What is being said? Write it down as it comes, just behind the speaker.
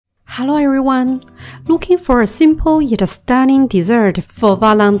Hello everyone! Looking for a simple yet stunning dessert for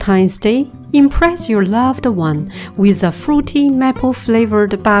Valentine's Day? Impress your loved one with a fruity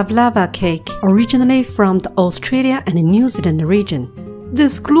maple-flavored pavlova cake originally from the Australia and New Zealand region.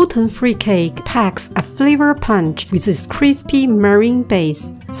 This gluten-free cake packs a flavor punch with its crispy meringue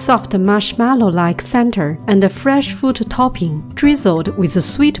base, soft marshmallow-like center, and a fresh fruit topping drizzled with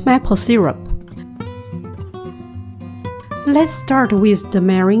sweet maple syrup. Let's start with the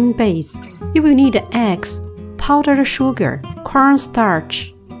meringue base. You will need eggs, powdered sugar,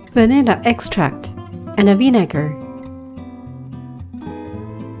 cornstarch, vanilla extract, and vinegar.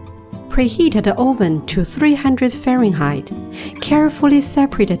 Preheat the oven to 300 Fahrenheit. Carefully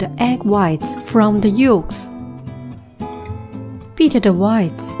separate the egg whites from the yolks. Beat the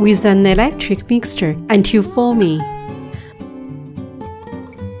whites with an electric mixture until foamy.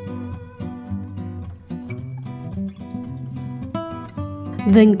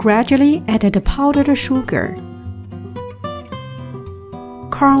 Then gradually add the powdered sugar,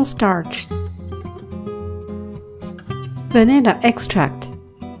 cornstarch, vanilla extract,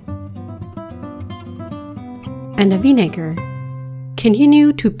 and vinegar.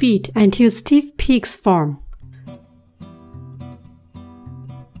 Continue to beat until stiff peaks form.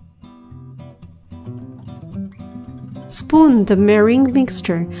 Spoon the meringue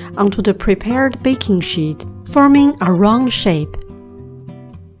mixture onto the prepared baking sheet, forming a round shape.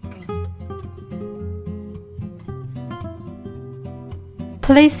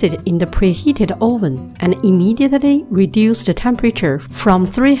 Place it in the preheated oven and immediately reduce the temperature from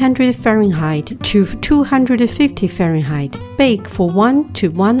 300 Fahrenheit to 250 Fahrenheit. Bake for 1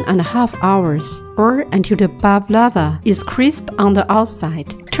 to 1.5 hours or until the pavlova is crisp on the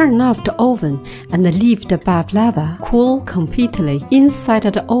outside. Turn off the oven and leave the pavlova cool completely inside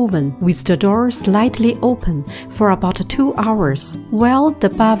the oven with the door slightly open for about 2 hours. While the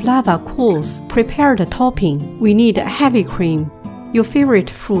pavlova cools, prepare the topping. We need heavy cream, your favorite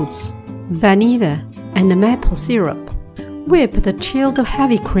fruits, vanilla, and maple syrup. Whip the chilled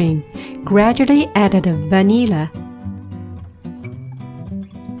heavy cream. Gradually add the vanilla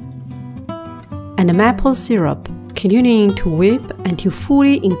and maple syrup, continuing to whip until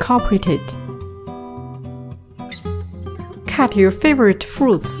fully incorporated. Cut your favorite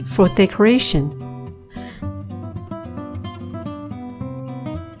fruits for decoration.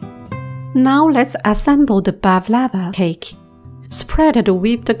 Now let's assemble the pavlova cake. Spread the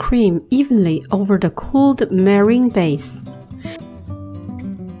whipped cream evenly over the cooled meringue base.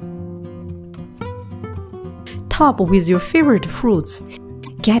 Top with your favorite fruits.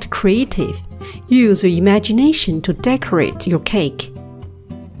 Get creative. Use your imagination to decorate your cake.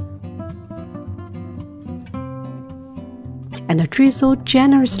 And drizzle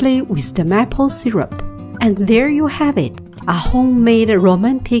generously with the maple syrup. And there you have it, a homemade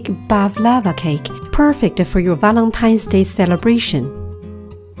romantic pavlova cake, perfect for your Valentine's Day celebration.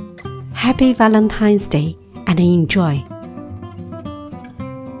 Happy Valentine's Day and enjoy!